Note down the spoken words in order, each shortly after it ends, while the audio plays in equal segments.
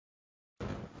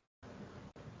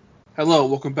Hello,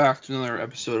 welcome back to another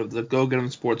episode of the Go Get 'em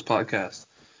Sports Podcast.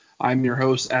 I'm your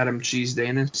host, Adam Cheese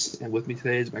Danis, and with me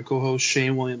today is my co-host,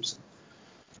 Shane Williamson.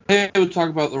 Today we'll talk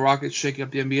about the Rockets shaking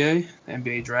up the NBA, the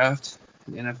NBA draft,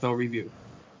 and the NFL review.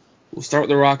 We'll start with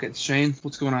the Rockets. Shane,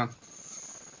 what's going on?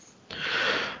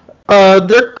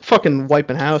 They're fucking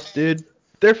wiping house, dude.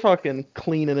 They're fucking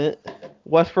cleaning it.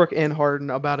 Westbrook and Harden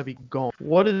about to be gone.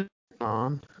 What is going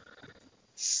on?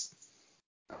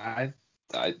 I,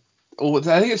 I,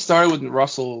 I think it started with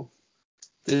Russell.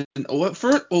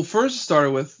 First it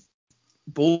started with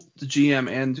both the GM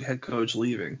and head coach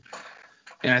leaving.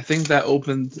 And I think that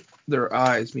opened their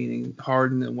eyes, meaning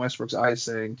Harden and Westbrook's eyes,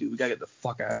 saying, dude, we got to get the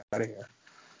fuck out of here.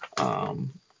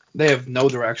 They have no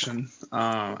direction.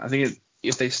 I think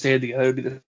if they stayed together, it would be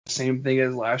the same thing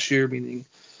as last year, meaning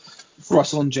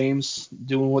Russell and James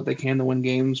doing what they can to win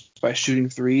games by shooting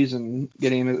threes and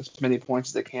getting as many points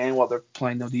as they can while they're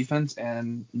playing no defense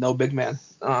and no big man.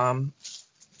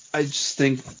 I just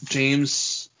think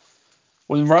James,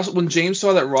 when James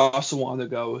saw that Russell wanted to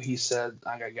go, he said,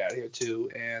 I got to get out of here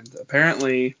too. And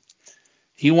apparently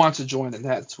he wants to join the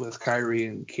Nets with Kyrie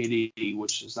and KD,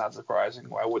 which is not surprising.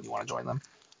 Why wouldn't you want to join them?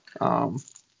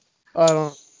 I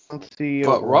don't see a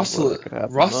But world where that could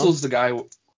happen, Russell's the guy.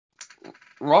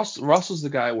 Russell's the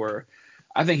guy where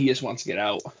I think he just wants to get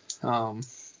out. I don't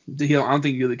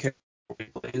think he really cares where he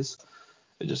plays.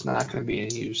 It's just not going to be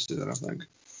any use to it, I don't think.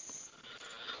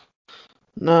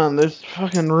 No, there's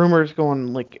fucking rumors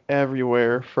going like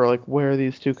everywhere for like where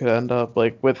these two could end up.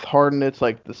 Like with Harden, it's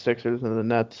like the Sixers and the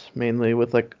Nets mainly.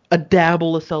 With like a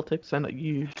dabble of Celtics, and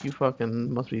you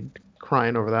fucking must be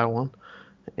crying over that one.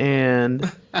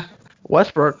 And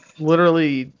Westbrook,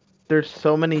 literally, there's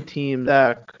so many teams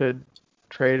that could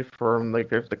trade for him. Like,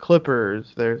 there's the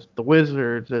Clippers, there's the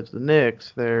Wizards, there's the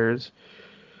Knicks, there's.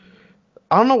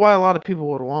 I don't know why a lot of people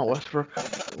would want Westbrook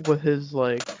with his,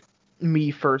 like,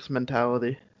 me first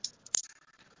mentality.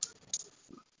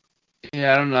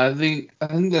 Yeah, I don't know. I think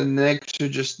the Knicks are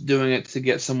just doing it to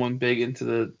get someone big into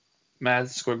the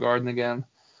Madison Square Garden again.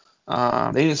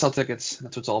 They need to sell tickets.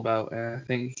 That's what it's all about. And I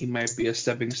think he might be a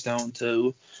stepping stone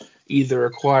to either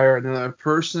acquire another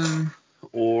person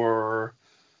or,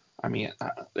 I mean,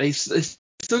 they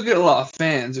still get a lot of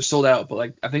fans. They're sold out, but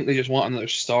like I think they just want another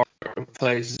star to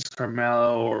replace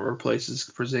Carmelo or replaces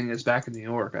Porzingis back in New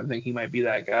York. I think he might be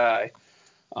that guy.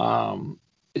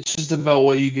 It's just about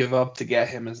what you give up to get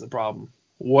him is the problem.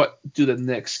 What do the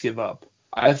Knicks give up?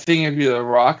 I think if you're the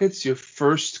Rockets, your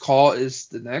first call is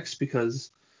the Knicks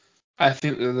because I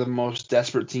think they're the most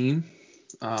desperate team.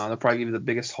 They'll probably give you the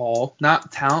biggest haul,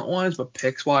 not talent wise, but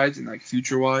picks wise and like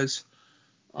future wise.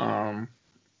 Um,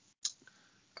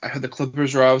 I heard the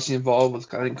Clippers are obviously involved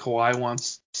with. I think Kawhi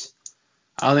wants.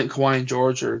 I don't think Kawhi and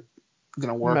George are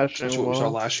gonna work, especially Meshing what we saw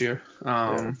well. last year.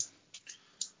 Yeah.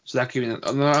 So that could be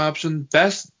another option.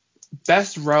 Best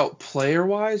route player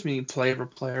wise, meaning player for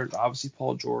player, is obviously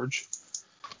Paul George.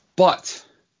 But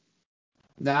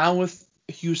now with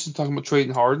Houston talking about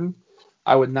trading Harden,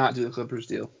 I would not do the Clippers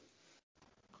deal.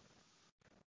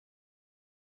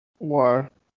 Why?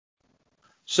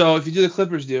 So if you do the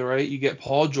Clippers deal, right, you get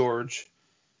Paul George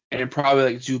and probably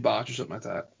like Zubac or something like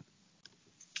that.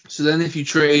 So then if you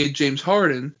trade James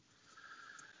Harden,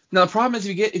 now the problem is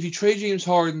if you trade James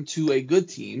Harden to a good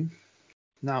team,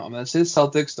 now I'm gonna say the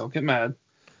Celtics, don't get mad.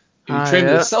 If you trade him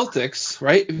to the Yeah. Celtics,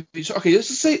 right? Okay,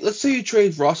 let's say you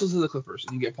trade Russell to the Clippers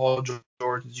and you get Paul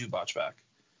George and Zubac back.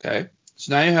 Okay,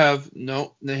 so now you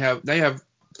have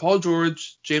Paul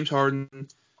George, James Harden,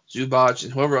 Zubac,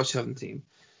 and whoever else you have on the team.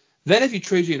 Then if you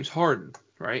trade James Harden,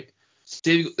 right?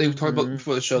 Say they talked about Mhm.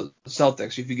 before the show the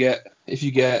Celtics. If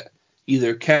you get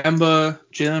either Kemba,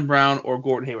 Jaylen Brown, or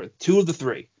Gordon Hayward, two of the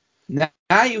three. Now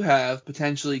you have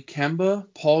potentially Kemba,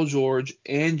 Paul George,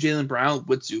 and Jaylen Brown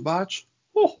with Zubac.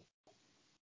 Oh,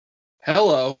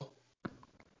 hello.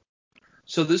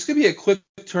 So this could be a quick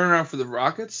turnaround for the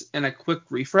Rockets and a quick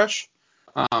refresh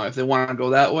if they want to go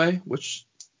that way. Which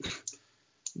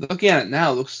looking at it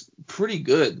now looks pretty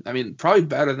good. I mean, probably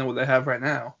better than what they have right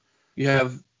now. You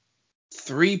have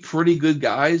three pretty good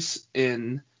guys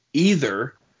in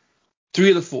either three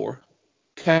of the four: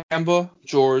 Kemba,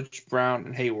 George, Brown,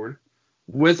 and Hayward,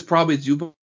 with probably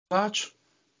Zubac.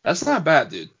 That's not bad,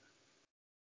 dude.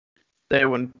 They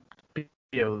wouldn't be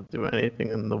able to do anything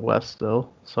in the West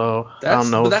still, so I don't But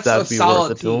know if that's a that'd be worth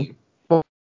solid it to them. team. Well,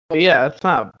 yeah, it's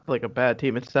not like a bad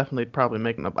team. It's definitely probably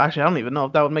making up. Actually, I don't even know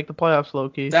if that would make the playoffs, low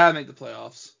key. That'd make the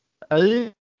playoffs.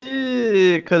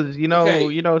 Because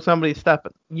Okay, somebody's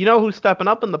stepping. You know who's stepping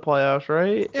up in the playoffs,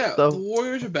 right? yeah, the The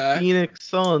Warriors are back, Phoenix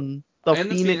Suns. The and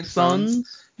the Phoenix Phoenix Suns.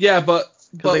 Suns. Yeah, but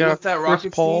Because they with got that Chris Rockets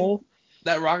team, Paul.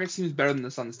 that Rockets team is better than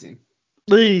the Suns team.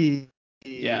 The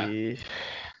Yeah,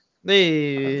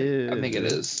 the I think it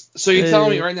is. So you're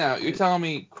telling me right now, you're telling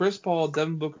me Chris Paul,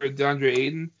 Devin Booker, DeAndre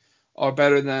Ayton are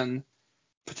better than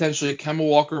potentially Kemba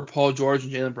Walker, Paul George,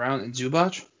 and Jaylen Brown and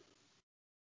Zubac?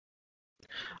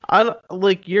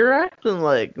 like you're acting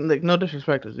like no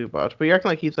disrespect to Zubac, but you're acting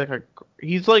like he's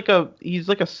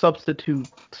like a substitute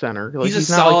center. Like He's a he's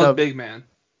not like solid a big man.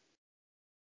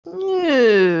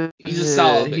 yeah, He's a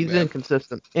solid big he's man.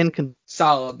 inconsistent.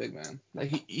 Solid big man.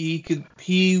 Like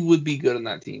he would be good on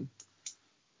that team.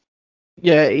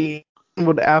 Yeah, he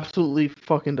would absolutely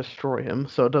fucking destroy him,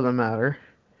 so it doesn't matter.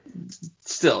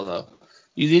 Still though,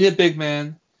 you need a big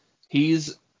man.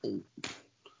 He's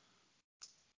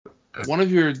one of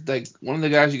the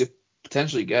guys you could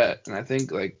potentially get, and I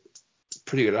think like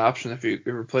pretty good option if you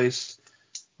replace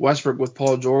Westbrook with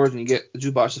Paul George and you get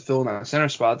Zubac to fill in that center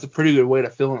spot. It's a pretty good way to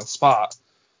fill in a spot.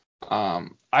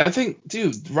 I think,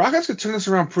 dude, Rockets could turn this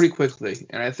around pretty quickly,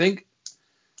 and I think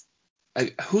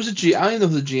who's a G? I don't even know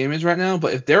who the GM is right now,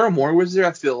 but if Daryl Morey was there,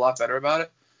 I'd feel a lot better about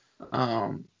it.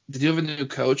 They do have a new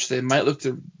coach. They might look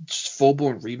to just full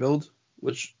blown rebuild,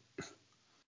 which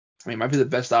I mean might be the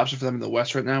best option for them in the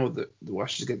West right now. With the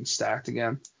West is getting stacked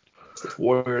again. With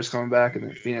Warriors coming back and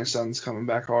the Phoenix Suns coming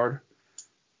back hard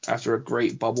after a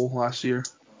great bubble last year.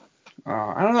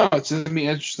 I don't know. It's gonna be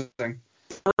interesting.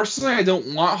 Personally, I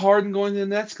don't want Harden going to the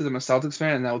Nets because I'm a Celtics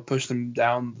fan, and that would push them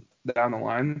down the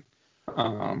line.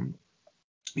 Um,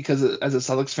 because as a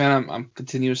Celtics fan, I'm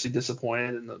continuously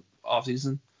disappointed in the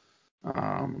offseason.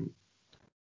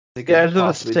 They You could guys are the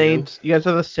possibly do. Saints. You guys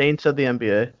are the Saints of the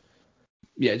NBA.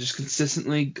 Yeah, just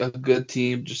consistently a good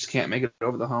team, just can't make it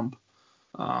over the hump.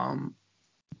 Um,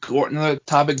 another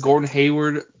topic: Gordon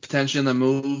Hayward potentially on the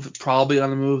move, probably on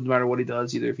the move, no matter what he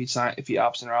does, either if he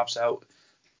opts in or opts out,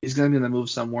 he's gonna be on the move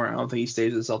somewhere. I don't think he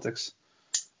stays with the Celtics.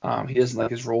 He doesn't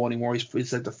like his role anymore.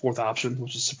 He's like the fourth option,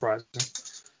 which is surprising.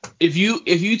 If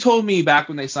you told me back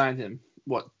when they signed him,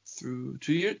 what through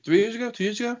 2 years, 3 years ago, 2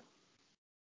 years ago,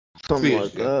 Something 3 years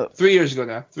like ago, that. 3 years ago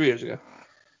now, 3 years ago,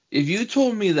 if you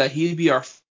told me that he'd be our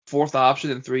fourth option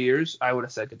in 3 years, I would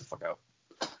have said get the fuck out.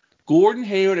 Gordon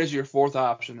Hayward as your fourth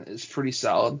option is pretty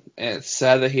solid, and it's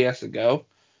sad that he has to go.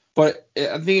 But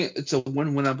I think it's a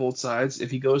win-win on both sides. If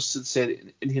he goes to say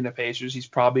the Indiana Pacers, he's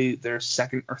probably their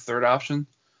second or third option.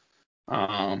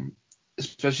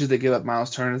 Especially if they give up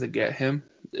Miles Turner to get him.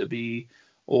 It'd be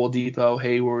Oladipo,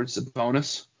 Hayward's a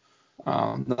bonus.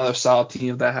 Another solid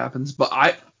team if that happens. But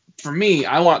for me,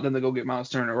 I want them to go get Miles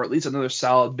Turner or at least another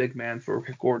solid big man for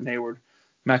Gordon Hayward,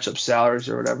 match up salaries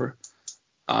or whatever.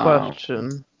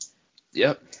 Question: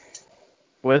 Yep.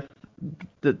 With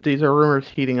these are rumors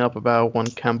heating up about one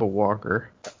Kemba Walker.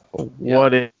 Yep.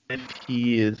 What if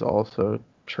he is also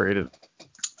traded?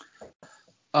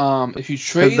 If you Because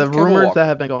trade the Kemba rumors that Walker,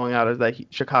 have been going out is that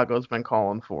Chicago's been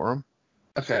calling for him.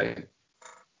 okay,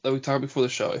 like we talked before the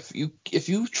show, if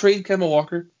you trade Kemba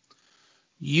Walker,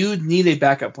 you need a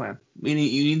backup plan. Meaning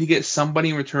you need to get somebody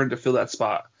in return to fill that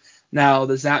spot. Now,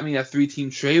 does that mean a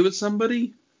 3-team trade with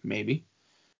somebody? Maybe.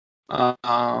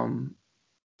 Um,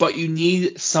 but you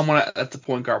need someone at the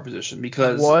point guard position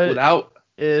because What without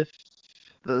if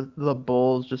the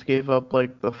Bulls just gave up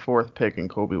like the fourth pick in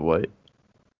Kobe White?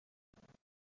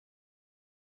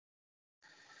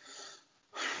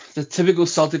 the typical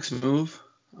Celtics move,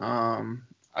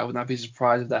 I would not be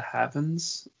surprised if that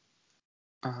happens.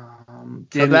 If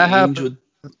Danny that Ainge happens, would.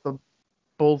 the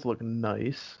Bulls look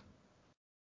nice.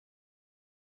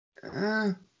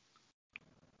 Uh,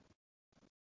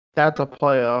 That's a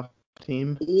playoff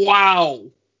team. wow.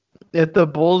 If the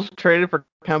Bulls traded for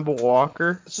Kemba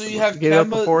Walker, So you have gave up a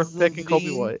Kemba, fourth pick in Kobe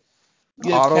Levine. White,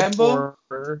 You have Otto Kemba,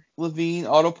 Porter, Levine,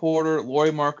 Otto Porter,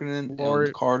 Laurie Markkinen, and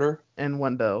Lord, Carter. and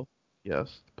Wendell.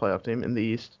 Yes, playoff team in the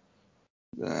East.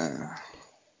 Uh,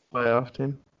 Playoff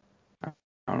team. I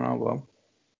don't know. Well,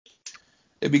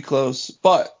 it'd be close.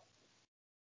 But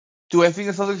do I think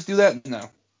the Celtics do that? No.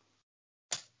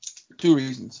 Two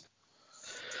reasons.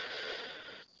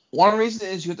 One reason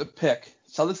is you have to pick.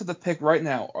 Celtics have to pick right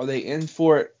now. Are they in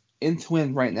for it, in to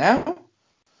win right now?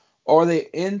 Or are they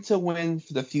in to win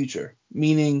for the future?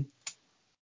 Meaning,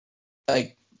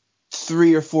 like,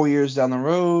 3 or 4 years down the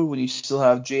road when you still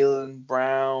have Jaylen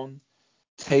Brown,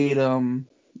 Tatum,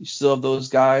 you still have those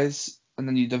guys, and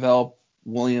then you develop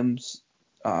Williams,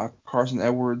 Carson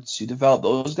Edwards, you develop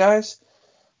those guys,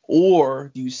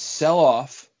 or you sell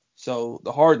off, so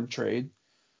the Harden trade,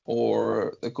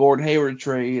 or the Gordon Hayward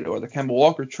trade, or the Kemba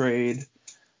Walker trade,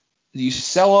 you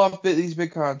sell off these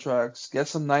big contracts, get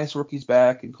some nice rookies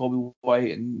back, and Kobe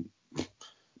White, and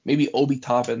maybe Obi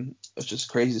Toppin, which is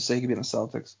crazy to say, he could be in the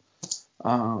Celtics.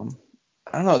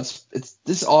 I don't know. It's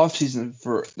this offseason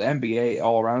for the NBA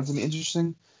all around is gonna be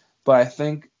interesting, but I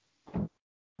think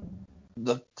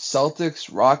the Celtics,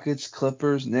 Rockets,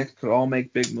 Clippers, Knicks could all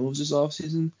make big moves this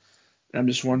offseason. And I'm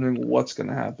just wondering what's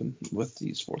gonna happen with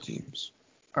these 4 teams.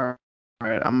 All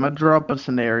right, I'm gonna draw up a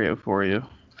scenario for you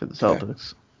for the Okay.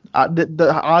 Celtics.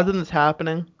 The odds of this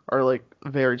happening are like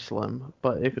very slim,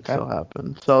 but it could Okay. still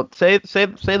happen. So say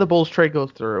the Bulls trade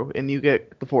goes through and you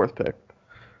get the 4th pick,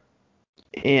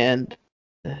 and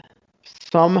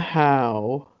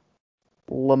somehow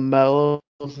LaMelo's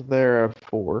there at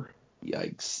 4.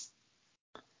 Yikes.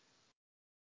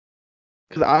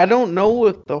 Because I don't know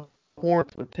if the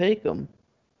Hornets would take him.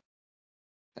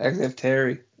 Actually, they have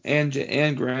Terry and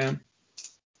Graham.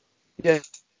 Yeah.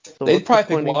 So They'd what's the probably pick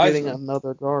point in getting Wiseman.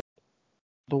 another guard?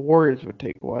 The Warriors would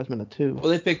take Wiseman at 2. Well,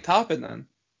 they pick Toppin then.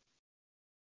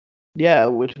 Yeah,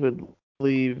 which would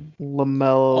leave Oh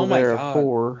LaMelo my there at God,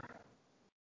 4.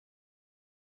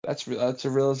 that's a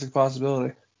realistic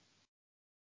possibility.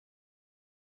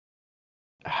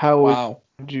 How would Wow.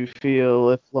 you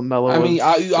feel if I LaMelo mean,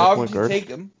 was you your point obviously guard? take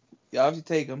him. You obviously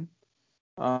take him.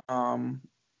 Um,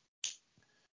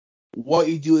 what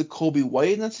you do with Kobe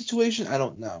White in that situation, I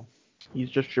don't know. He's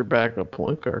just your backup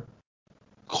point guard.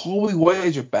 Kobe White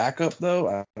is your backup though.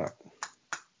 I don't know.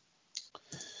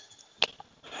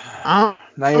 I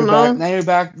Now don't you're back. know. Now you're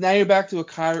back. Now you're back to a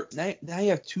Kyrie. Now you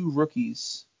have 2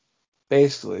 rookies,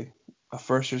 basically, a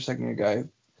first or second year guy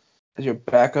as your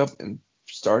backup and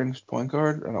starting point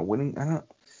guard and a winning. I don't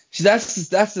see.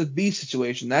 That's the B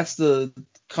situation. That's the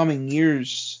coming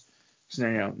years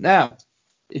scenario. Now,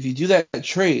 if you do that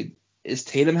trade, is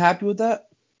Tatum happy with that?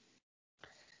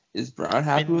 Is Brown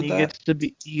happy And with he that? gets to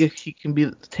be he can be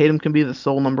Tatum can be the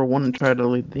sole number 1 and try to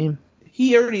lead the team.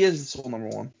 He already is the sole number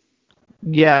 1.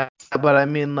 Yeah, but I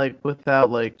mean like without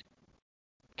like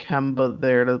Kemba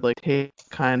there to like take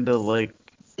kind of like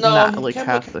No, not like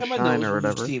cast the Kemba shine knows or whose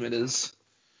whatever. team it is.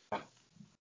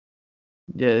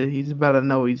 Yeah, he's about to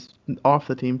know he's off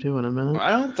the team too in a minute.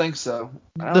 I don't think so.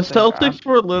 I The don't think I'm. Celtics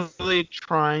were literally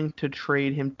trying to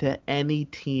trade him to any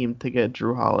team to get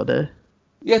Drew Holiday.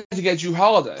 You have to get Drew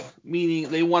Holiday,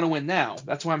 meaning they want to win now.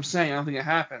 That's what I'm saying. I don't think it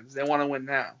happens. They want to win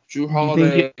now. Drew Do you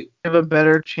think you Holiday, have a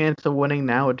better chance of winning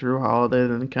now with Drew Holiday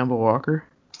than Kemba Walker?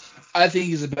 I think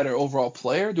he's a better overall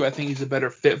player. Do I think he's a better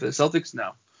fit for the Celtics?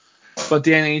 No. But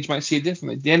Danny Ainge might see it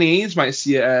differently. Danny Ainge might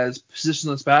see it as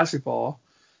positionless basketball,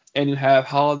 and you have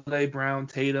Holiday, Brown,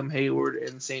 Tatum, Hayward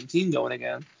in the same team going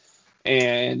again.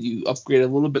 And you upgrade a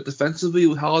little bit defensively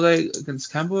with Holiday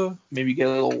against Kemba. Maybe get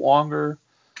a little longer.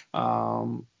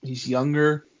 He's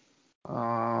younger.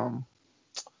 Um,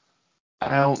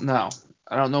 I don't know.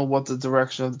 I don't know what the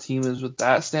direction of the team is with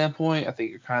that standpoint. I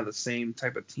think you're kind of the same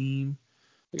type of team,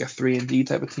 like a 3-and-D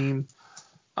type of team.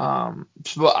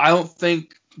 But I don't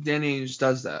think Danny Ainge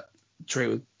does that trade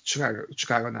with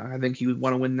Chicago now. I think he would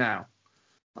want to win now.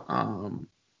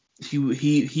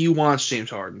 He wants James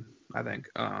Harden. I think,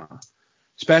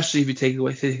 especially if you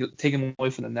take him away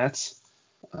from the Nets,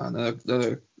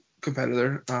 another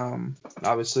competitor.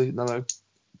 Obviously another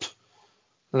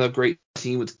great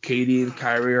team with KD and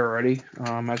Kyrie already.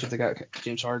 Imagine if they got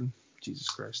James Harden. Jesus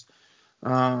Christ.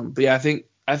 But yeah, I think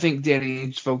Danny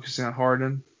Ainge focusing on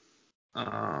Harden.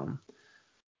 Um,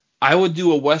 I would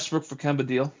do a Westbrook for Kemba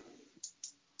deal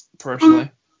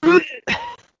personally.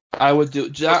 I would do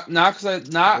not because I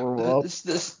not Grow up.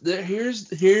 here's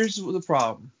the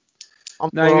problem. I'm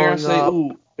Now you're gonna growing say, up.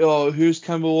 ooh, oh, here's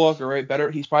Kemba Walker, right?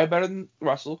 Better, he's probably better than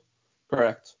Russell,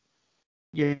 correct?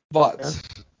 Yeah. But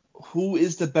who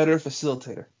is the better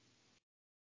facilitator?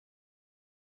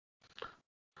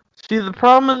 See, the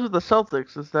problem is with the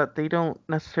Celtics is that they don't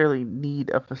necessarily need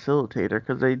a facilitator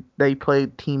because they play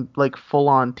team like full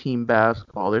on team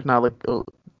basketball. There's not like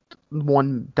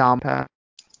one dom pass.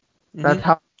 That's Mm-hmm.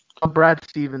 how Brad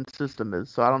Stevens' system is.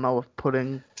 So I don't know if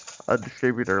putting a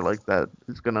distributor like that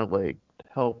is gonna like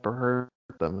help or hurt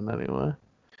them in any way.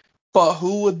 But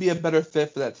who would be a better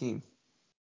fit for that team?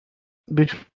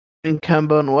 Between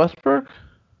Kemba and Westbrook,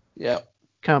 Yeah.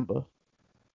 Kemba.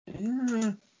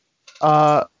 Mm,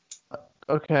 Uh,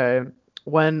 okay.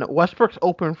 When Westbrook's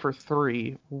open for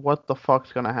 3, what the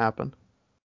fuck's gonna happen?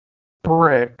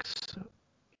 Bricks.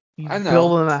 He's I know.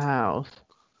 building a house.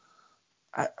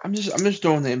 I'm just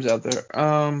throwing names out there.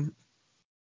 I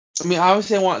mean,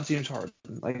 obviously, I want James Harden.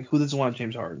 Like, who doesn't want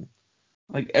James Harden?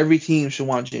 Like, every team should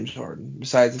want James Harden,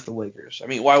 besides like, the Lakers. I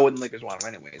mean, why wouldn't Lakers want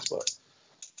him anyways? But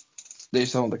they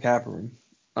still have the cap room.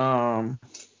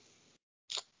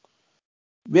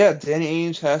 Yeah, Danny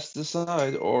Ainge has to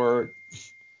decide, or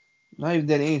not even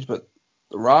Danny Ainge, but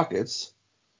the Rockets,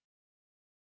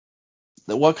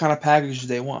 that what kind of package do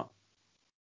they want?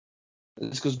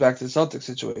 This goes back to the Celtics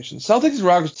situation. Celtics and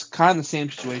Rockets kind of the same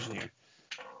situation here.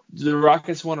 Do the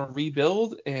Rockets want to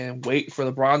rebuild and wait for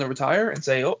LeBron to retire and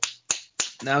say, oh,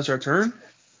 now's our turn?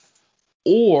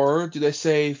 Or do they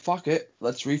say, fuck it,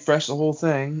 let's refresh the whole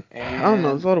thing? And I don't know.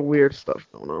 There's a lot of weird stuff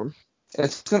going on.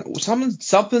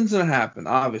 Something's gonna happen.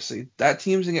 Obviously, that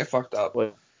team's gonna get fucked up.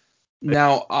 Like,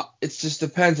 Now, it just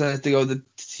depends on if they go the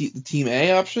Team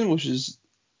A option, which is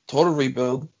total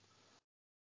rebuild,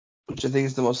 which I think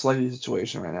is the most likely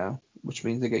situation right now, which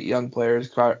means they get young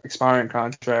players, expiring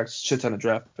contracts, shit ton of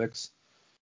draft picks.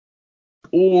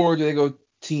 Or do they go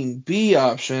Team B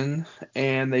option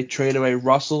and they trade away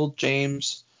Russell,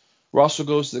 James? Russell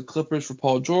goes to the Clippers for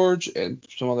Paul George and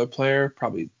some other player,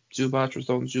 probably Zubac. We're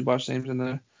throwing Zubac names in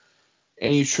there.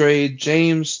 And you trade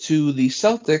James to the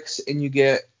Celtics and you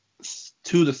get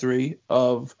 2 to 3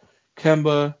 of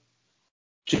Kemba,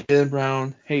 Jaylen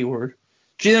Brown, Hayward.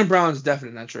 Jaylen Brown is definitely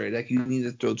in that trade. Like, you need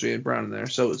to throw Jaylen Brown in there.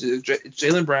 So it's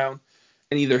Jaylen Brown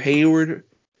and either Hayward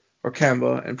or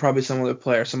Kemba and probably some other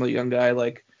player, some other young guy.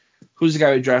 Like, who's the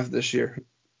guy we drafted this year?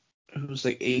 Who's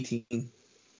like 18?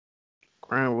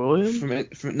 Grant Williams?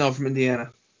 From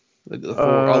Indiana.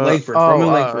 Langford. Roman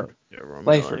Langford. Yeah, Roman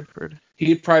Langford.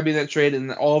 He'd probably be in that trade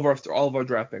in all of our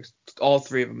draft picks, all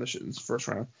 3 of them in the first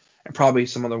round, and probably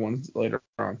some other ones later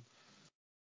on.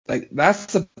 Like, that's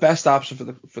the best option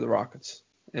for the Rockets,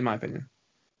 in my opinion.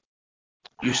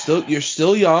 You're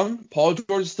still young. Paul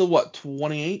George is still what,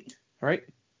 28, right?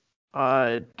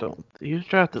 I don't. He was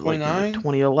drafted like in 29?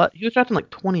 2011. He was drafted in like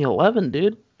 2011,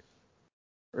 dude.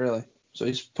 Really? So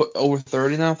he's put over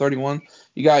 30 now, 31.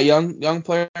 You got a young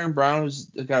player in Brown who's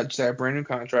got a brand new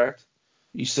contract.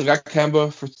 You still got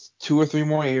Kemba for 2 or 3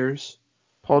 more years.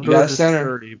 Paul You got a George is center.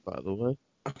 30, by the way.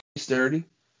 He's 30.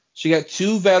 So you got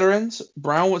 2 veterans,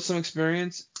 Brown with some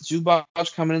experience, Zubac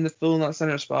coming in to fill in that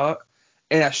center spot,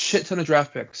 and a shit ton of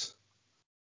draft picks.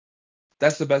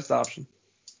 That's the best option.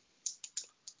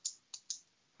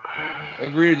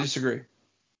 Agree or disagree?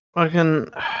 I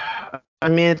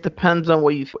mean, it depends on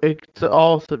what you. It's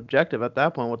all subjective at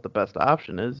that point. What the best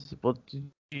option is? What do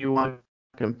you want to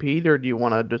compete, or do you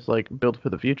want to just like build for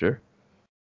the future?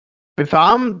 If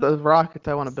I'm the Rockets,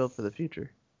 I want to build for the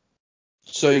future.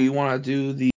 So you want to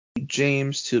do the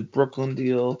James to Brooklyn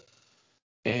deal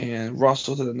and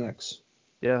Russell to the Knicks?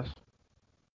 Yes.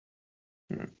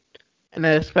 And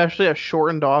especially a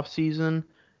shortened off season.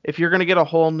 If you're gonna get a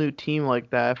whole new team like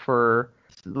that for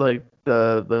like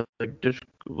the like just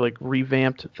like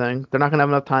revamped thing, they're not gonna have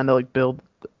enough time to like build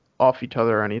off each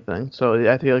other or anything. So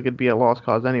I feel like it'd be a lost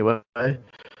cause anyway.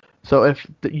 So if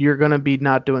you're gonna be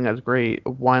not doing as great,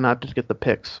 why not just get the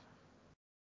picks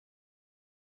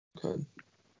Good.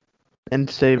 and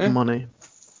save money?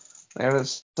 I gotta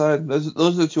decide. Those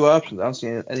are the 2 options. I don't see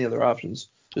any other options.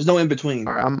 There's no in between.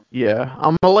 All right, I'm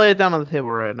gonna lay it down on the table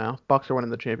right now. Bucks are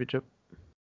winning the championship.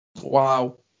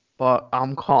 Wow. But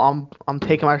I'm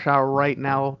taking my shot right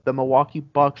now. The Milwaukee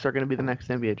Bucks are gonna be the next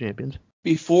NBA champions.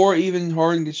 Before even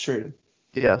Harden gets traded.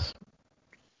 Yes.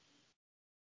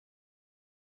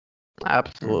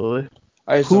 Absolutely.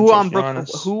 Who on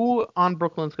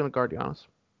Brooklyn's gonna guard Giannis?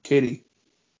 Katie.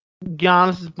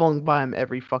 Giannis is blowing by him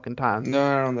every fucking time. No,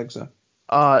 I don't think so.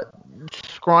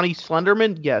 Scrawny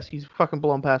Slenderman, yes, he's fucking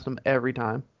blowing past him every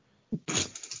time.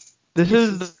 This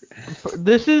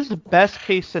is the best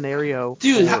case scenario.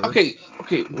 Dude, okay,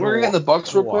 we're gonna get the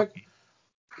Bucks real quick.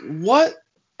 What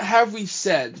have we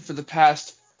said for the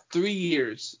past 3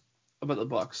 years about the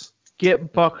Bucks?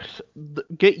 Get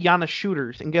Giannis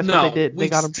shooters, and guess what they did? They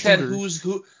got him shooters.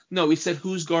 We said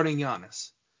who's guarding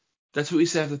Giannis. That's what we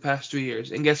said for the past 3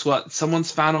 years, and guess what?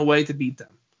 Someone's found a way to beat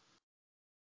them.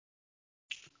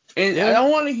 And yeah. I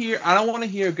don't want to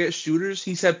hear get shooters.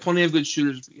 He's had plenty of good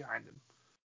shooters behind him.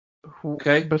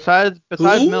 Okay. Besides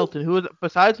Middleton,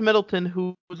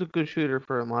 who was a good shooter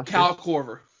for him last year? Cal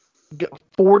Korver.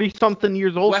 40-something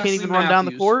years old, Wesley can't even Matthews, run down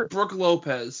the court. Brook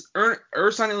Lopez, Ersan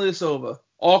Ilyasova,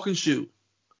 all can shoot.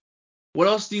 What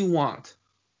else do you want?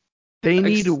 They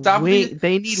need wings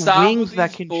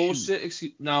that can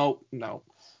shoot. No.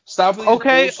 Stop with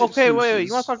these excuses. Wait.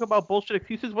 You want to talk about bullshit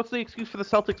excuses? What's the excuse for the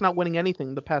Celtics not winning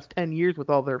anything the past 10 years with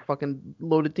all their fucking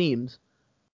loaded teams?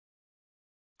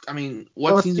 I mean,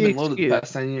 what team's been loaded the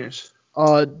past 10 years?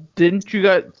 Didn't you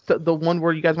guys the one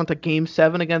where you guys went to Game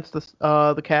 7 against the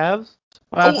Cavs?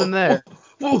 What happened there?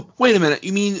 Whoa, wait a minute.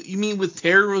 You mean with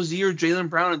Terry Rozier, Jaylen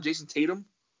Brown, and Jason Tatum?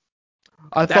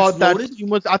 I thought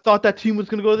that team was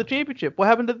going to go to the championship. What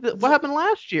happened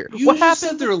last year?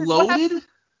 Said they're loaded?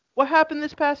 What happened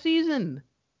this past season?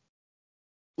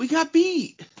 We got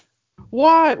beat.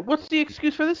 Why? What's the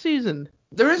excuse for this season?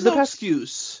 There is no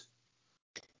excuse.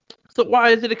 So why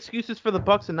is it excuses for the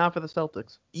Bucks and not for the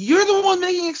Celtics? You're the one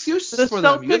making excuses The for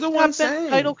them. You're the Celtics one have been saying.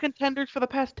 title contenders for the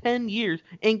past 10 years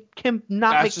and can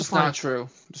not That's make the just finals. not true.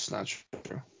 Just not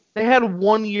true. They had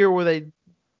 1 year where they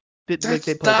did That's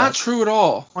they played not that. true at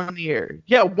all. 1 year.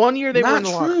 Yeah, 1 year they were in Not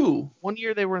the lottery. true. 1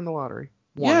 year they were in the lottery.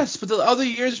 One. Yes, but the other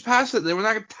years past it, they were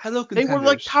not title They contenders. were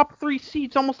like top 3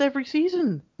 seeds almost every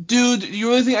season. Dude, you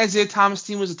really think Isaiah Thomas'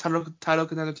 team was a title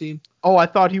contender team? Oh, I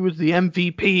thought he was the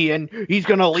MVP and he's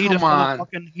gonna lead us.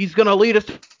 He's gonna lead us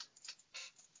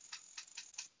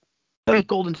to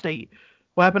Golden State.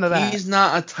 What happened to that? He's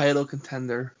not a title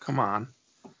contender. Come on,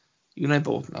 you and I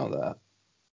both know that.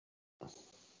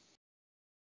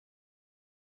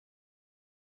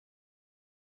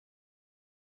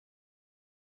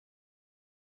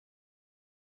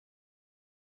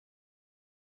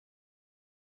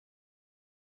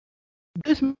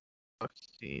 This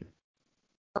team.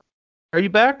 Are you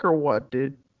back or what,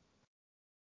 dude?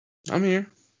 I'm here.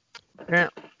 Yeah.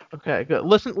 Okay, good.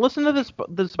 Listen to this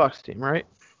Bucks team, right?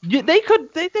 Yeah, they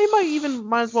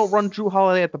might as well run Drew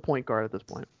Holiday at the point guard at this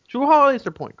point. Drew Holiday's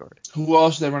their point guard. Who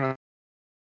else did they run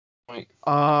point?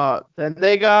 Then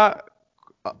they got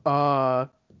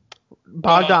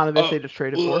Bogdanovich they just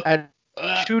traded for at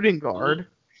shooting guard.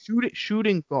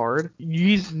 Shooting guard.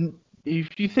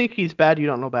 If you think he's bad, you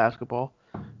don't know basketball.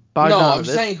 Bogdanovich. No, I'm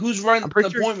saying who's running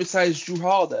the point besides Drew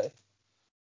Holiday?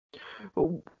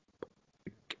 What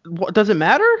does it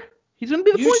matter? He's gonna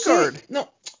be the point guard. No,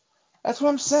 that's what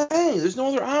I'm saying. There's no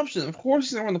other option. Of course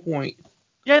he's gonna run the point.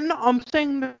 Yeah, no, I'm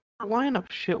saying the lineup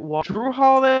shit. Drew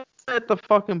Holiday at the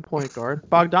fucking point guard,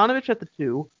 Bogdanovich at the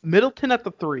 2, Middleton at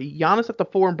the 3, Giannis at the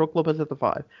 4, and Brook Lopez at the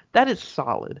 5. That is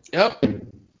solid. Yep.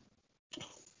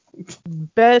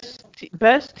 Best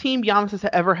team Giannis has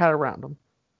ever had around him.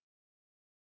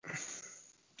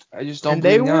 I just don't. And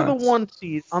they were the 1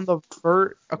 seed on the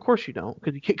vert. Of course you don't,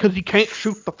 because he can't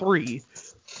shoot the 3.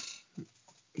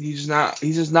 He's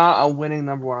just not a winning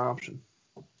number 1 option.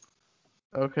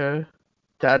 Okay,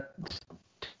 that's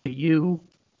to you,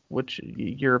 which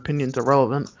your opinion's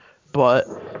irrelevant, but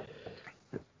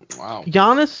wow.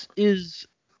 Giannis is.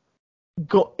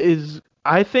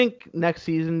 I think next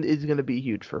season is going to be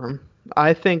huge for him.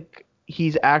 I think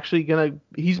he's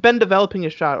been developing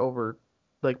his shot over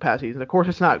like past seasons. Of course,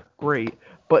 it's not great,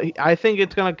 but I think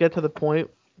it's going to get to the point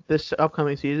this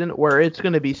upcoming season where it's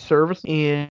going to be service,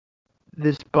 and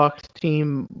this Bucks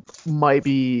team might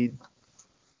be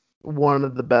one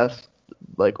of the best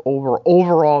like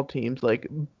overall teams, like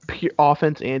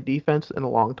offense and defense, in a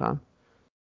long time.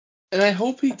 And I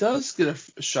hope he does get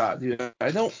a shot, dude.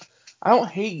 I don't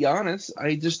hate Giannis.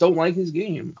 I just don't like his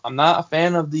game. I'm not a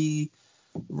fan of the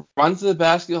run to the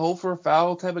basket, hole for a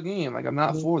foul type of game. Like, I'm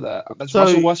not for that. That's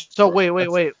Russell Westbrook. So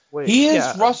wait. He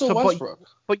is Russell Westbrook.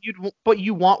 But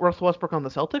you want Russell Westbrook on the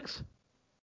Celtics?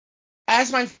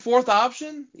 As my 4th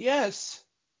option? Yes.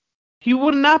 He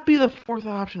would not be the 4th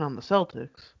option on the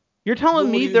Celtics. You're telling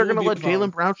me they're going to let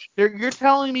Jaylen Brown... You're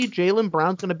telling me Jaylen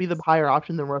Brown's going to be the higher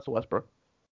option than Russell Westbrook?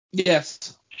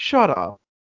 Yes. Shut up.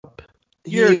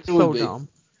 You're so dumb.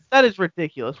 That is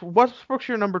ridiculous. Westbrook's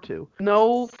your number 2.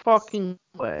 No fucking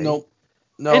way. Nope.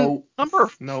 And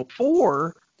number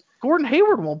 4, Gordon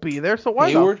Hayward won't be there, so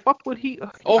why the fuck would he...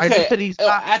 Okay. I just said he's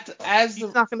not,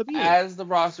 he's not going to be as the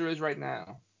roster is right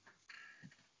now.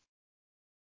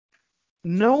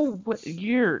 No,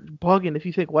 you're bugging if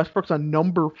you think Westbrook's a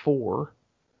number 4.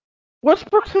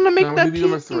 Westbrook's gonna make that team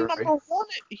number 1.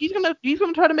 He's gonna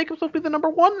try to make himself be the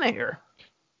number 1 there.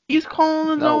 He's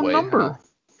calling his own number. Huh?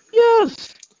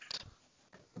 Yes.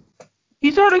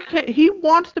 He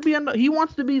wants to be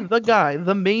the guy,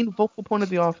 the main focal point of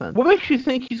the offense. What makes you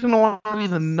think he's gonna want to be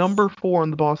the number 4 in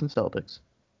the Boston Celtics?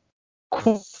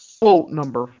 Quote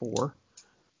number 4.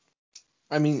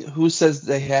 I mean, who says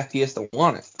he has to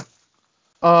want it?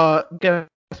 Guess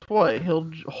what?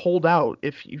 He'll hold out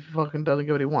if he fucking doesn't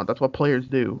get what he wants. That's what players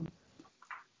do.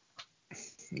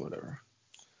 Whatever.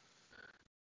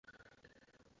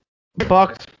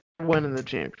 Bucks winning the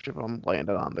championship. I'm laying it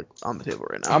on the table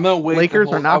right now. I'm not waiting. Lakers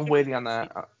are not. I'm waiting on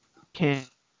that. Can't.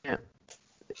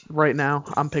 Right now,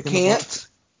 I'm picking the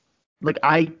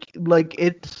Bucks.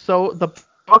 It's so the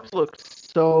Bucks look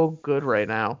so good right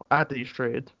now at these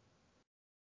trades.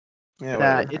 Yeah,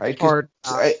 that it's hard.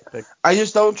 I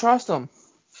just don't trust them.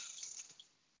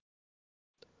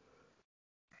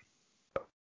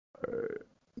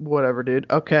 Whatever, dude.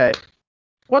 Okay.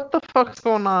 What the fuck's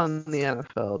going on in the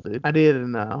NFL, dude? I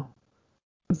didn't know.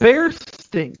 The Bears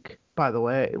stink, by the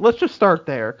way. Let's just start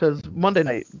there, because Monday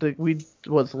night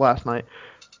was last night.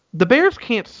 The Bears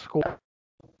can't score.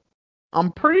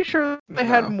 I'm pretty sure they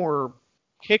had more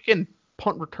kick and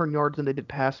punt return yards than they did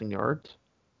passing yards.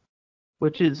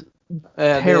 which is And they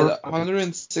had terrifying.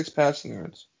 106 passing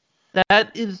yards.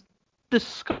 That is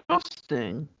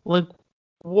disgusting. Like,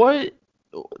 what?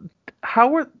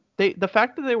 How are they? The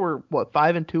fact that they were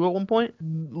 5-2 at one point,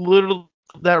 literally,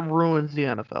 that ruins the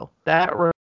NFL. That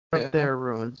right there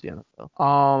ruins the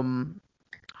NFL.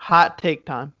 Hot take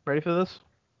time. Ready for this?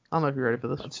 I don't know if you're ready for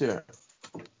this. Let's hear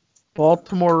it.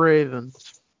 Baltimore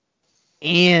Ravens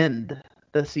and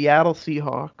the Seattle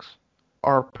Seahawks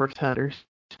are pretenders.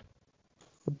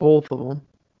 Both of them.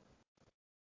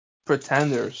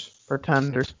 Pretenders.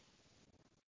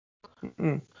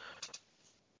 Mm-mm.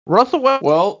 Russell Westbrook.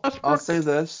 Well, I'll say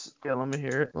this. Yeah, let me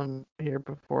hear it. Let me hear it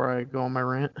before I go on my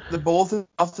rant. They're both in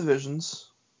tough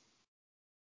divisions.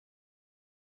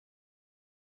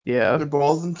 Yeah. They're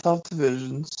both in tough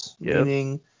divisions, Yep.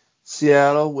 meaning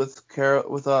Seattle with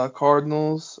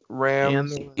Cardinals,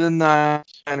 Rams, And the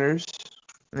Niners,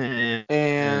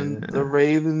 and the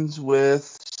Ravens with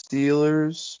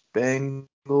Steelers,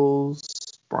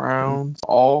 Bengals, Browns,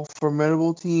 all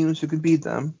formidable teams who could beat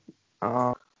them.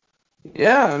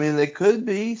 Yeah, I mean they could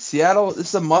be. Seattle. This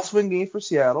is a must-win game for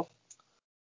Seattle.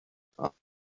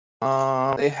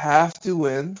 They have to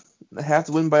win. They have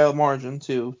to win by a margin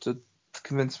too to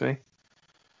convince me.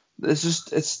 It's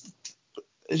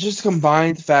just a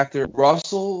combined factor.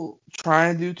 Russell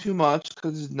trying to do too much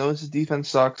because he knows his defense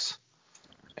sucks,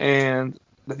 and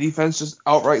the defense just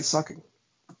outright sucking.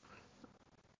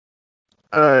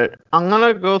 Alright, I'm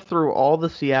gonna go through all the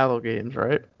Seattle games,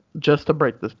 right? Just to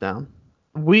break this down.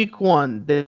 Week 1,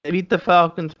 they beat the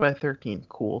Falcons by 13.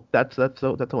 Cool. That's a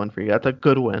win for you. That's a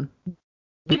good win.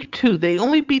 Week 2, they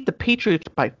only beat the Patriots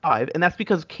by 5, and that's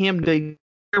because Cam Newton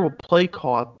will play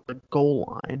call at the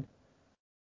goal line.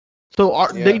 So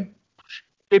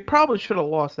they probably should have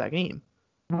lost that game.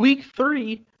 Week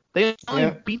 3, they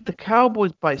only beat the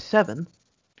Cowboys by 7.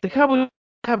 The Cowboys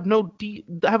have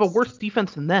have a worse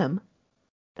defense than them,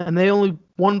 and they only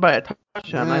won by a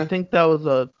touchdown. I think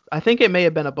I think it may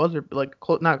have been a buzzer, like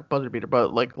not buzzer beater,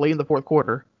 but like late in the fourth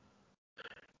quarter.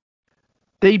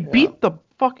 They beat the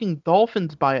fucking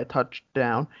Dolphins by a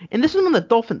touchdown, and this is when the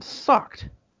Dolphins sucked.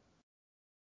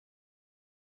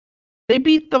 They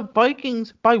beat the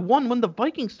Vikings by 1 when the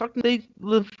Vikings sucked, and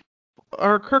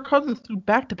Kirk Cousins threw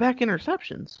back-to-back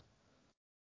interceptions.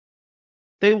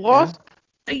 They lost.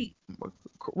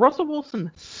 Russell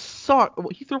Wilson sucked.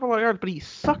 He threw for a lot of yards, but he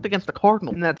sucked against the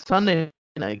Cardinals in that Sunday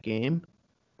night game.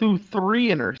 Threw 3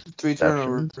 interceptions. 3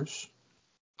 turnovers.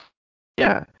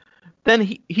 Yeah. Then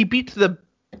he beats the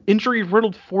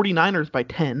injury-riddled 49ers by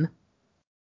 10.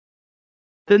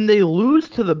 Then they lose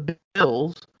to the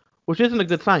Bills, which isn't a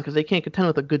good sign because they can't contend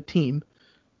with a good team.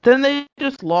 Then they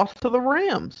just lost to the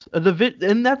Rams,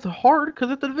 and that's hard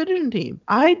because it's a division team.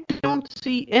 I don't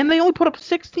see, and they only put up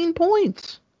 16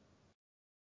 points.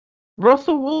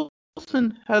 Russell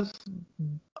Wilson has,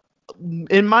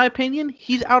 in my opinion,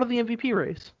 he's out of the MVP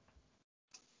race.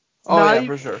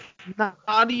 For sure.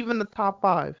 Not even the top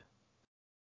 5.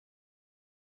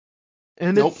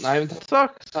 And not even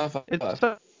sucks. It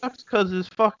sucks because his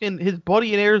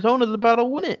buddy in Arizona is about to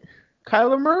win it.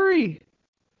 Kyler Murray.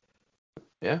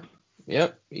 Yeah.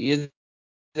 Yep. He is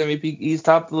MVP. He's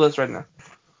top of the list right now.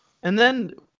 And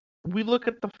then we look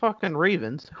at the fucking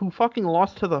Ravens, who fucking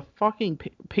lost to the fucking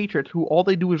Patriots, who all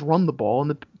they do is run the ball,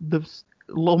 and the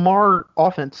Lamar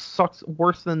offense sucks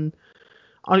worse than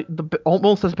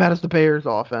almost as bad as the Bears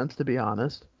offense, to be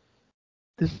honest.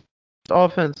 This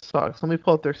offense sucks. Let me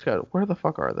pull up their schedule. Where the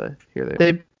fuck are they? Here they.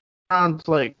 They sounds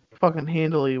like fucking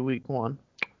handily week 1.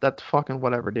 That's fucking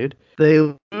whatever, dude.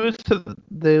 They beat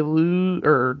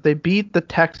the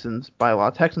Texans by a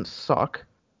lot. Texans suck.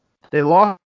 They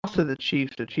lost to the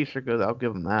Chiefs. The Chiefs are good. I'll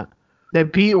give them that. They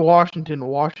beat Washington.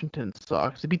 Washington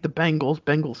sucks. They beat the Bengals.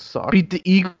 Bengals suck. Beat the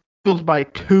Eagles by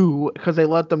 2 because they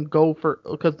let them go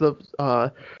because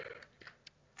the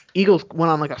Eagles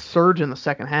went on like a surge in the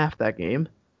second half of that game.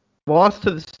 Lost to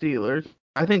the Steelers.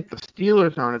 I think the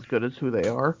Steelers aren't as good as who they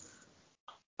are.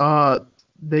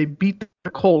 They beat the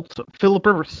Colts. Phillip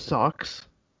Rivers sucks.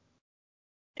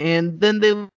 And then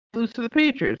they lose to the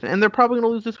Patriots. And they're probably going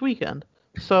to lose this weekend.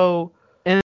 So,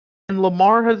 and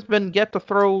Lamar has been yet to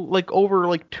throw like over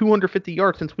like 250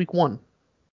 yards since week 1.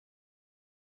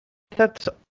 That's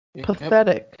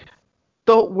pathetic.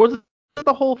 So, was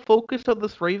the whole focus of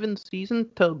this Ravens season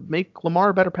to make Lamar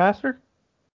a better passer?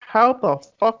 How the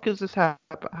fuck is this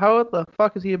happen? How the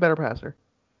fuck is he a better passer?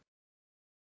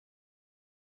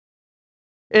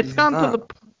 It's gone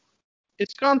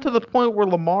to the point where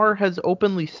Lamar has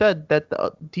openly said that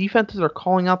the defenses are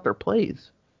calling out their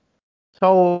plays.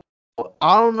 So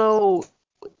I don't know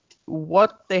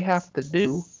what they have to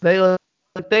do. They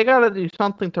like they got to do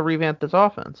something to revamp this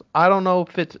offense. I don't know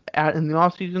if it's in the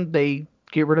offseason they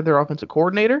get rid of their offensive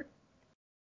coordinator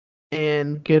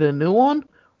and get a new one,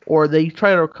 or they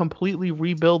try to completely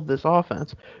rebuild this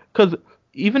offense. Because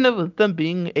even with them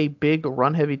being a big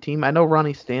run-heavy team, I know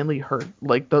Ronnie Stanley hurt,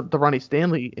 like the Ronnie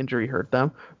Stanley injury hurt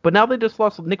them, but now they just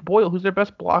lost Nick Boyle, who's their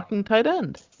best blocking tight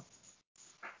end.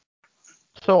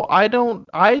 So I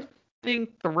think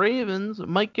the Ravens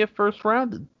might get first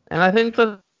rounded, and I think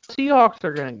the Seahawks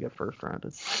are going to get first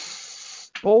rounded.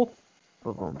 Both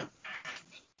of them.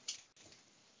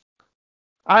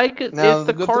 I could Now if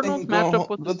the the Cardinals match up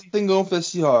with good thing going for the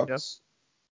Seahawks. Yep.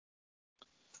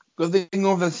 Good thing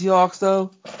going for the Seahawks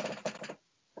though.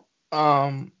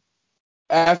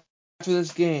 After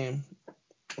this game,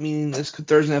 meaning this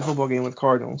Thursday night football game with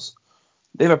Cardinals,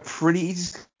 they have a pretty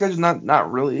easy schedule.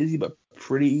 Not really easy, but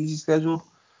pretty easy schedule.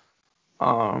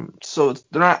 So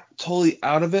they're not totally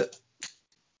out of it.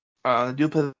 They do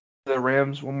play the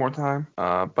Rams one more time,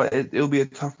 but it'll be a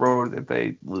tough road if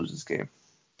they lose this game.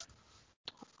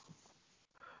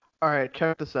 All right,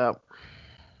 check this out.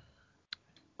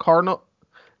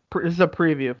 This is a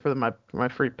preview for my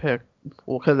free pick.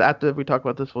 Well, because after we talk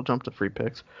about this, we'll jump to free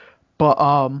picks. But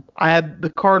I had the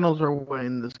Cardinals are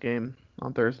winning this game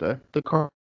on Thursday. The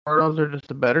Cardinals are just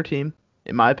a better team,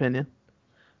 in my opinion.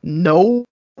 No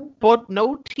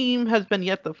team has been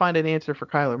yet to find an answer for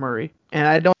Kyler Murray, and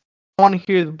I don't want to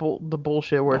hear the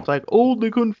bullshit where it's like, oh, they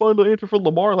couldn't find an answer for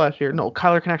Lamar last year. No,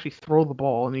 Kyler can actually throw the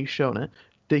ball, and he's shown it.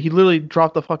 He literally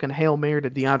dropped the fucking Hail Mary to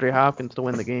DeAndre Hopkins to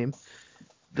win the game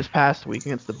this past week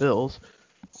against the Bills.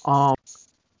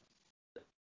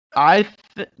 I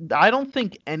don't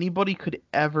think anybody could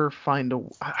ever find a.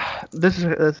 This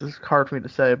is hard for me to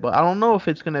say, but I don't know if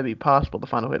it's going to be possible to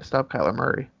find a way to stop Kyler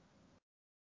Murray.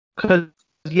 Because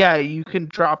yeah, you can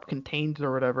drop contains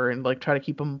or whatever and like try to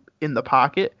keep him in the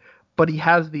pocket, but he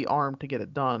has the arm to get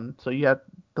it done. So you have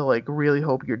to like really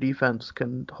hope your defense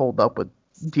can hold up with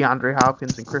DeAndre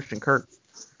Hopkins and Christian Kirk.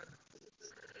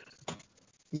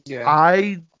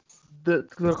 Yeah.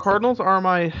 The Cardinals are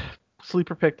my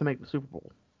sleeper pick to make the Super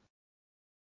Bowl.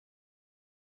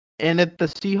 And if the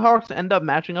Seahawks end up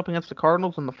matching up against the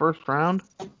Cardinals in the first round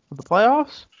of the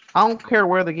playoffs, I don't care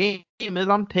where the game is,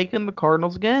 I'm taking the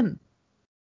Cardinals again.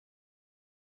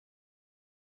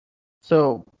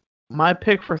 So, my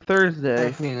pick for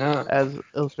Thursday, as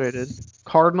illustrated,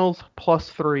 Cardinals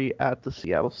 +3 at the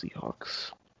Seattle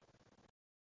Seahawks.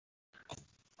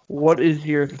 What is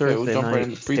your Thursday we'll jump right night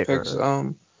into free picker? picks.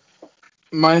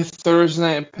 My Thursday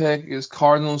night pick is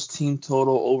Cardinals team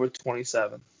total over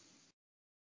 27.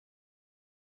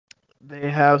 They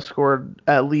have scored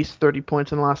at least 30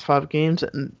 points in the last 5 games,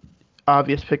 and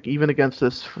obvious pick even against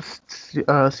this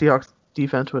Seahawks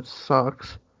defense, which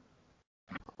sucks.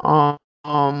 Yeah,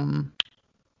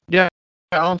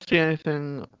 I don't see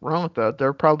anything wrong with that.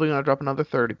 They're probably going to drop another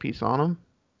 30 piece on them.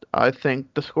 I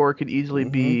think the score could easily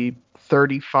be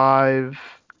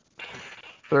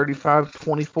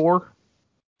 35-24.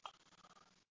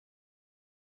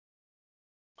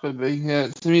 Could be. Yeah,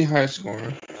 it's going to be high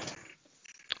scoring.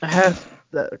 It has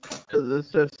that because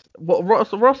it's just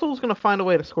Russell's going to find a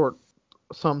way to score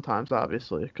sometimes,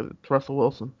 obviously, because it's Russell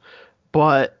Wilson.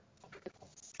 But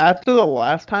after the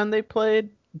last time they played,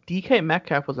 DK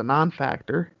Metcalf was a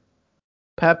non-factor.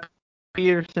 Pat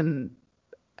Peterson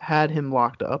had him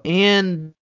locked up,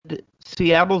 and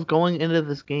Seattle's going into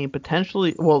this game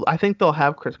potentially. Well, I think they'll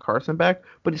have Chris Carson back,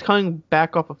 but he's coming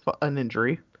back off of an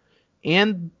injury,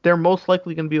 and they're most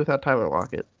likely going to be without Tyler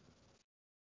Lockett.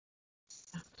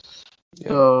 Yeah.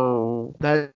 So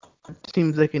that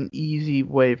seems like an easy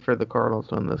way for the Cardinals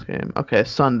to win this game. Okay,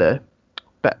 Sunday.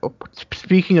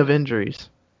 Speaking of injuries,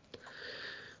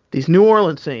 these New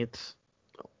Orleans Saints,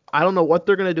 I don't know what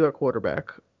they're going to do at quarterback,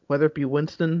 whether it be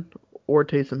Winston or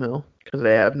Taysom Hill, because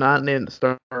they have not named the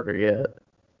starter yet.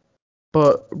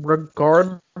 But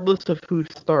regardless of who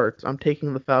starts, I'm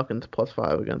taking the Falcons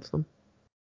 +5 against them.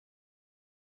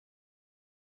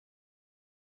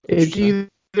 It's either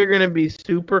going to be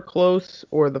super close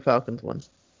or the Falcons win.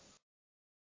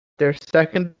 Their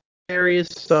secondary is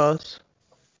sus,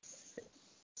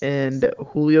 and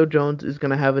Julio Jones is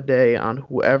going to have a day on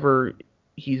whoever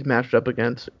he's matched up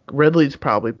against. Ridley's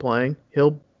probably playing.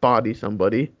 He'll body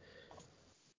somebody.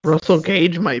 Russell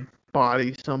Gage might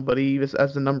body somebody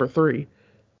as the number 3.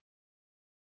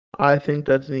 I think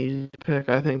that's an easy pick.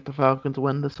 I think the Falcons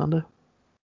win this Sunday.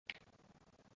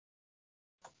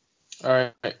 All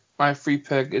right, my free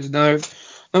pick is another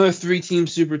 3-team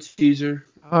super teaser.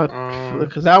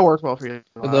 Because that worked well for you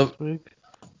last week.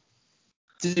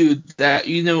 Dude,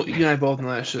 you and I both know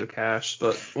that should have cashed,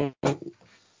 but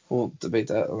we'll debate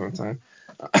that another time.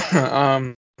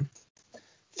 um,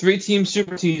 3-team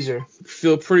super teaser.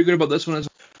 Feel pretty good about this one as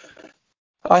well.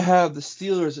 I have the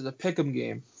Steelers as a pick'em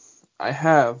game. I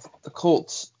have the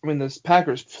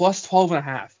Packers plus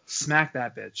 12.5. Smack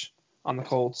that bitch on the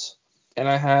Colts. And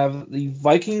I have the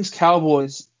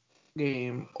Vikings-Cowboys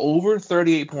game over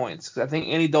 38 points because I think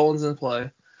Andy Dalton's in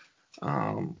play.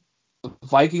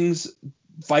 Vikings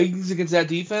against that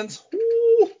defense.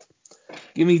 Woo,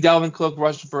 give me Dalvin Cook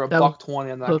rushing for a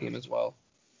 $120 on that game as well.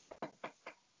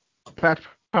 That's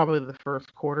probably the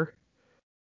first quarter.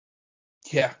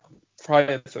 Yeah,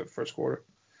 probably the first quarter.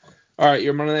 All right,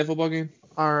 your Monday Night Football game?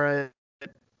 All right.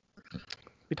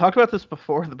 We talked about this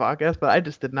before the podcast, but I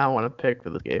just did not want to pick for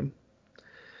this game.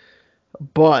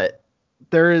 But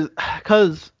there is,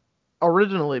 because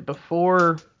originally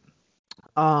before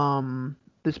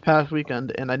this past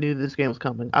weekend, and I knew this game was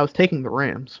coming, I was taking the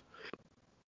Rams.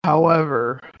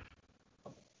 However,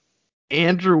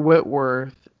 Andrew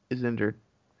Whitworth is injured,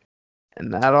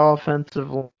 and that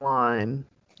offensive line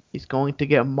is going to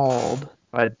get mauled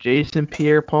by Jason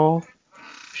Pierre-Paul,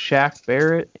 Shaq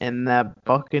Barrett, and that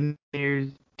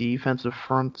Buccaneers defensive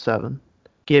front seven.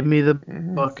 Give me the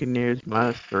Buccaneers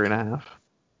minus 3.5.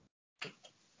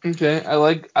 Okay, I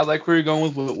like where you're going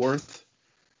with Whitworth.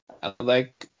 I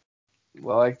like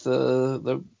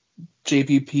the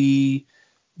JPP,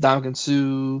 Dominican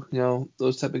Sue,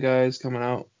 those type of guys coming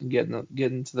out and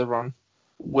getting to the run.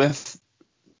 With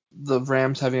the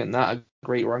Rams having not a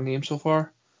great run game so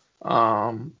far.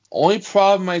 Only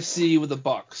problem I see with the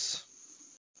Bucs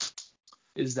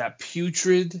is that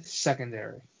putrid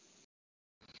secondary.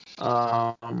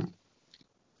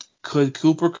 Could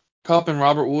Cooper Kupp and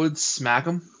Robert Woods smack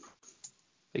them?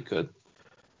 They could.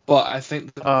 But I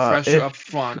think the pressure up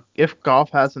front. If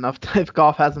Goff has enough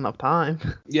time.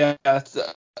 Yeah. I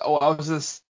was gonna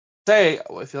say,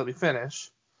 if you let me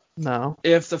finish. No.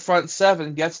 If the front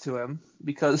seven gets to him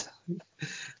because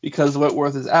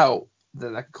Whitworth is out,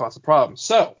 then that could cause a problem.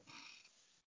 So,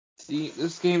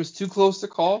 this game is too close to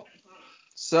call.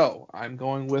 So I'm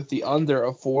going with the under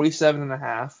of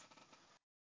 47.5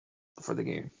 for the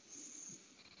game.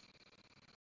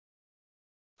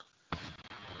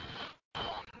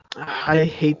 I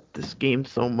hate this game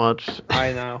so much.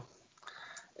 I know.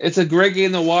 It's a great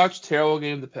game to watch, terrible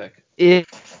game to pick. If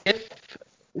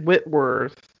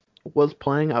Whitworth was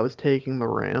playing, I was taking the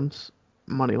Rams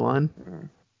money line.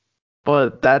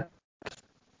 But that's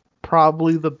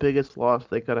probably the biggest loss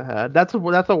they could have had. That's a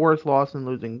worse loss than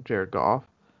losing Jared Goff.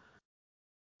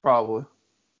 Probably.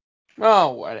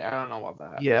 Oh, I don't know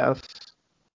about that. Yes.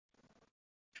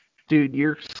 Dude,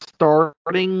 you're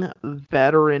starting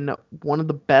veteran, one of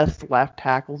the best left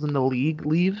tackles in the league,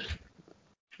 leaves.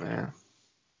 Yeah.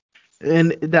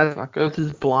 And that's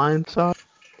his blind side.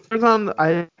 Whoever's on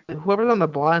the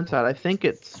blind side, I think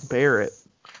it's Barrett.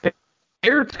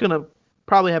 Barrett's gonna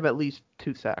probably have at least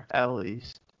 2 sacks, at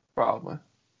least. Probably.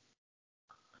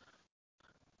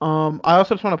 I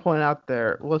also just want to point out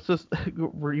there. Let's just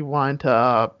rewind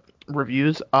to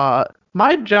reviews.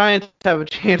 My Giants have a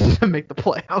chance to make the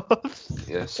playoffs.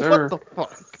 Yes, sir. What the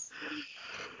fuck,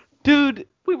 dude?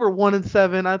 We were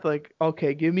 1-7. I was like,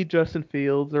 okay, give me Justin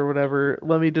Fields or whatever.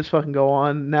 Let me just fucking go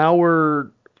on. Now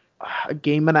we're a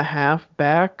game and a half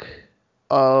back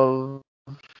of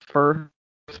first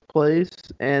place,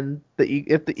 and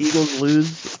if the Eagles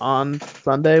lose on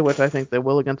Sunday, which I think they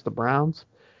will against the Browns,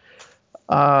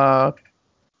 the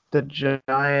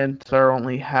Giants are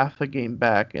only half a game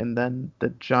back, and then the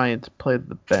Giants play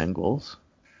the Bengals,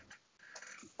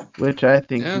 which I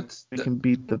think we can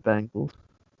beat the Bengals.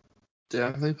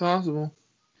 Definitely possible.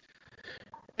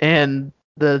 And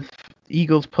the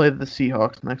Eagles play the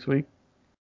Seahawks next week.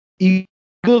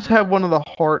 Eagles have one of the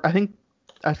I think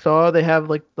I saw they have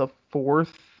like the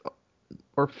 4th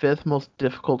or 5th most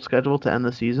difficult schedule to end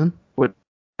the season, which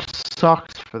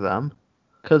sucks for them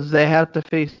because they have to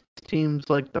face teams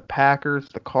like the Packers,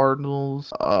 the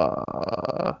Cardinals.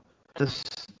 I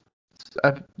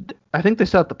think they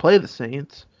still have to play the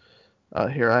Saints.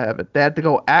 Here I have it. They had to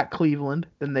go at Cleveland,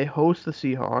 then they host the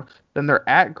Seahawks, then they're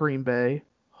at Green Bay,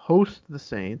 host the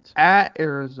Saints, at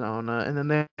Arizona, and then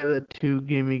they have the 2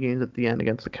 gimme games at the end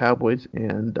against the Cowboys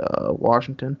and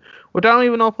Washington, which I don't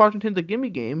even know if Washington's a gimme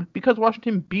game because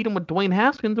Washington beat them with Dwayne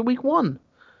Haskins in Week 1.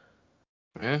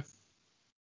 Yeah.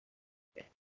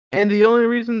 And the only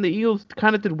reason the Eagles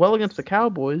kind of did well against the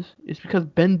Cowboys is because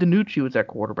Ben DiNucci was at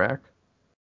quarterback.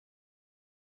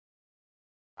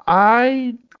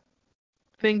 I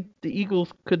think the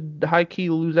Eagles could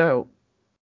high-key lose out.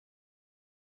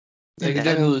 They could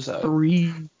definitely lose out.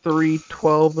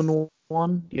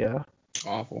 3-12-1. Yeah.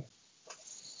 Awful.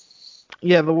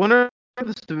 Yeah, the winner of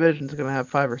this division is going to have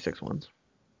 5 or 6 wins.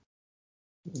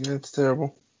 Yeah, it's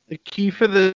terrible. The key for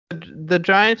the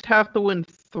Giants have to win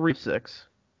 3-6,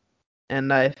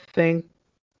 and I think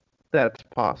that's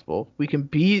possible. We can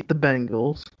beat the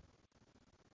Bengals.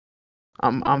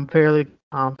 I'm fairly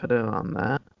confident on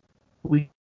that. We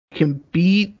can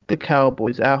beat the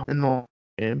Cowboys out in the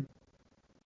game.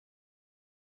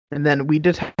 And then we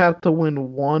just have to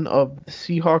win one of the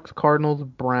Seahawks, Cardinals,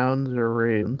 Browns, or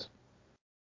Ravens.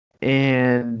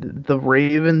 And the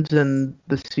Ravens and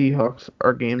the Seahawks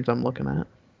are games I'm looking at.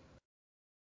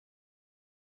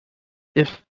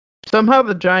 If somehow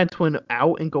the Giants win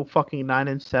out and go fucking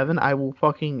 9-7, I will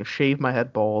fucking shave my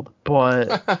head bald. But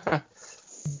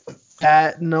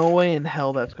that no way in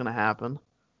hell that's gonna happen.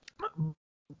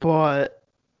 But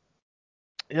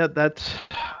yeah,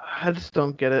 I just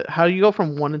don't get it. How do you go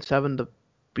from 1-7 to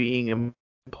being in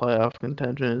playoff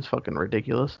contention is fucking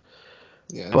ridiculous.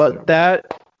 Yeah, it's But terrible.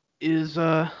 that is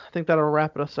I think that'll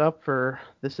wrap us up for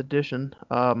this edition.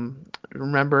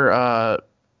 Remember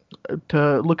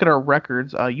to look at our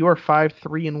records. You are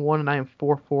 5-3-1 and I am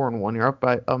 4-4-1. You're up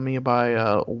by me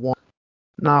by one.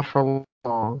 Not for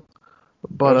long.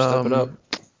 But Better step it up.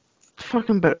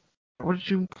 fucking better. What did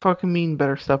you fucking mean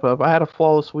better step up? I had a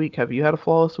flawless week. Have you had a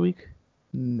flawless week?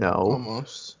 No.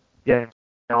 Almost. Yeah,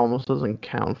 it almost doesn't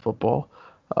count football.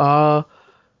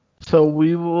 So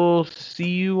we will see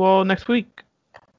you all next week.